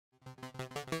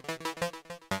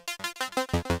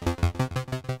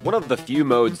One of the few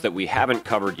modes that we haven't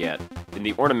covered yet in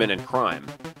the Ornament Crime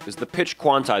is the pitch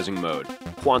quantizing mode,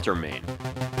 Quantermain.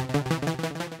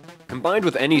 Combined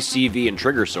with any CV and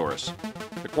trigger source,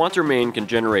 the Quantermain can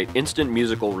generate instant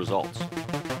musical results.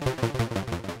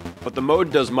 But the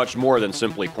mode does much more than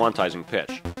simply quantizing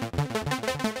pitch.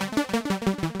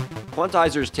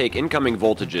 Quantizers take incoming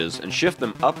voltages and shift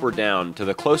them up or down to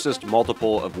the closest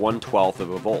multiple of 1/12 of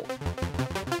a volt.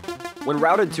 When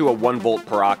routed to a 1 volt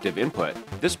per octave input,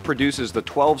 this produces the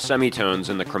 12 semitones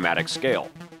in the chromatic scale.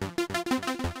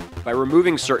 By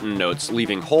removing certain notes,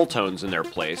 leaving whole tones in their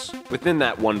place within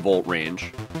that 1 volt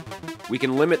range, we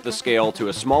can limit the scale to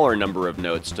a smaller number of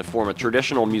notes to form a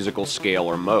traditional musical scale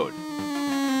or mode.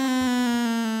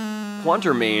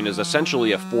 Quantermain is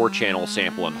essentially a 4-channel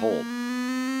sample and hold.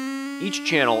 Each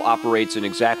channel operates in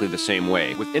exactly the same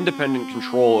way, with independent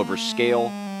control over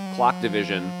scale, clock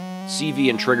division, CV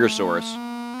and trigger source,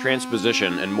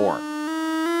 transposition, and more.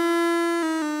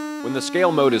 When the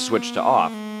scale mode is switched to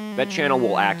off, that channel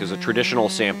will act as a traditional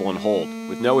sample and hold,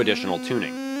 with no additional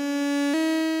tuning.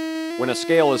 When a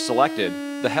scale is selected,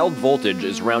 the held voltage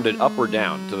is rounded up or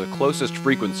down to the closest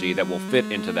frequency that will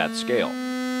fit into that scale.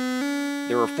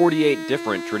 There are 48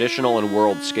 different traditional and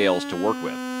world scales to work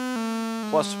with,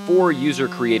 plus 4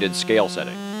 user-created scale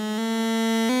settings.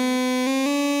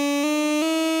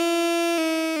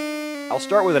 I'll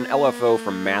start with an LFO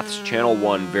from Math's Channel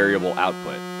 1 variable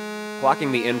output,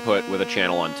 clocking the input with a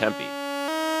channel on tempi.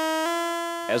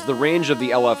 As the range of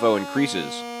the LFO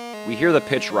increases, we hear the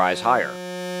pitch rise higher.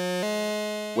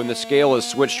 When the scale is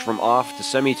switched from off to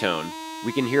semitone,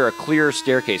 we can hear a clear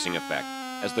staircasing effect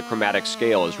as the chromatic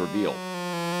scale is revealed.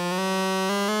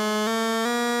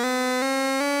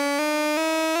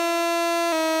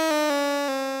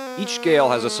 Each scale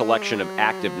has a selection of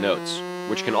active notes,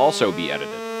 which can also be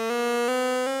edited.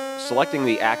 Selecting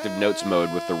the active notes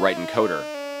mode with the right encoder,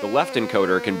 the left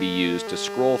encoder can be used to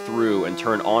scroll through and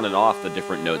turn on and off the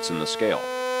different notes in the scale.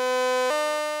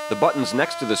 The buttons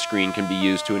next to the screen can be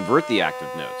used to invert the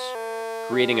active notes,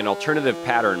 creating an alternative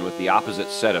pattern with the opposite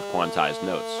set of quantized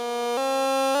notes.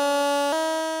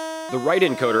 The right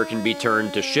encoder can be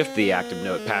turned to shift the active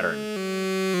note pattern.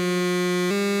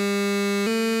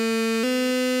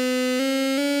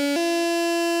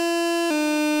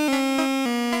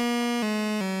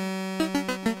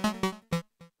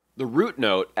 The root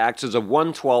note acts as a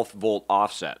 1/12 volt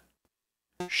offset,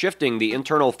 shifting the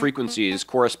internal frequencies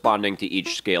corresponding to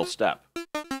each scale step.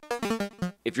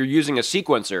 If you're using a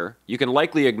sequencer, you can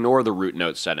likely ignore the root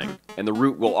note setting, and the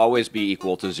root will always be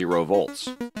equal to 0 volts.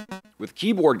 With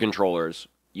keyboard controllers,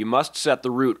 you must set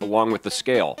the root along with the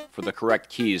scale for the correct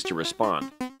keys to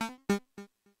respond.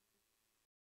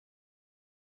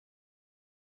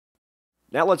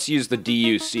 Now let's use the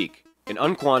DU-Seq, an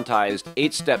unquantized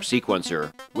 8-step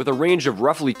sequencer with a range of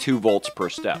roughly 2 volts per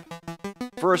step.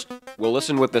 First, we'll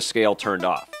listen with the scale turned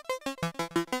off.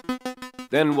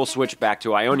 Then we'll switch back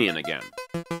to Ionian again.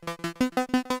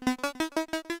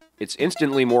 It's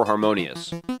instantly more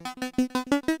harmonious.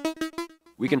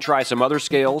 We can try some other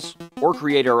scales, or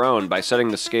create our own by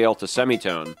setting the scale to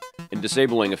semitone and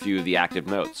disabling a few of the active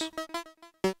notes.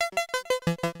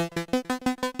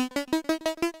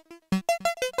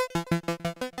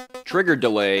 Trigger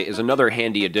delay is another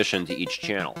handy addition to each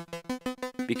channel.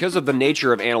 Because of the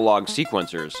nature of analog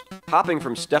sequencers, hopping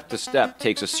from step to step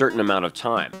takes a certain amount of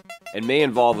time, and may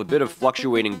involve a bit of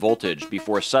fluctuating voltage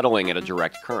before settling at a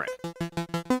direct current.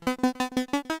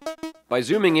 By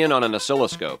zooming in on an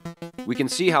oscilloscope, we can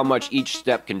see how much each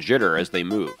step can jitter as they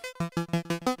move.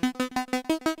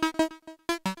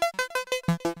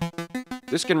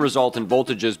 This can result in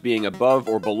voltages being above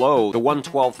or below the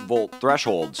 1/12 volt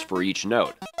thresholds for each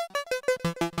note.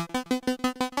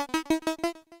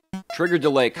 Trigger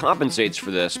delay compensates for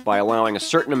this by allowing a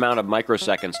certain amount of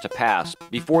microseconds to pass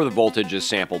before the voltage is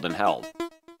sampled and held.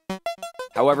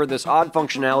 However, this odd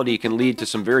functionality can lead to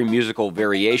some very musical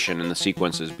variation in the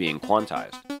sequences being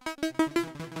quantized.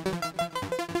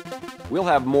 We'll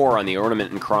have more on the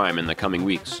Ornament Crime in the coming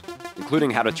weeks,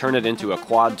 including how to turn it into a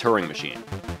quad Turing machine.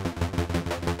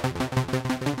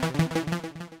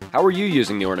 How are you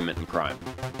using the Ornament Crime?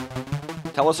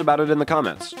 Tell us about it in the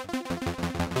comments.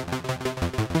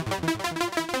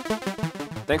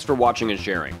 Thanks for watching and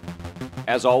sharing.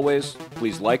 As always,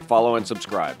 please like, follow, and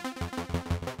subscribe.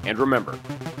 And remember,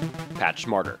 patch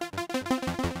smarter.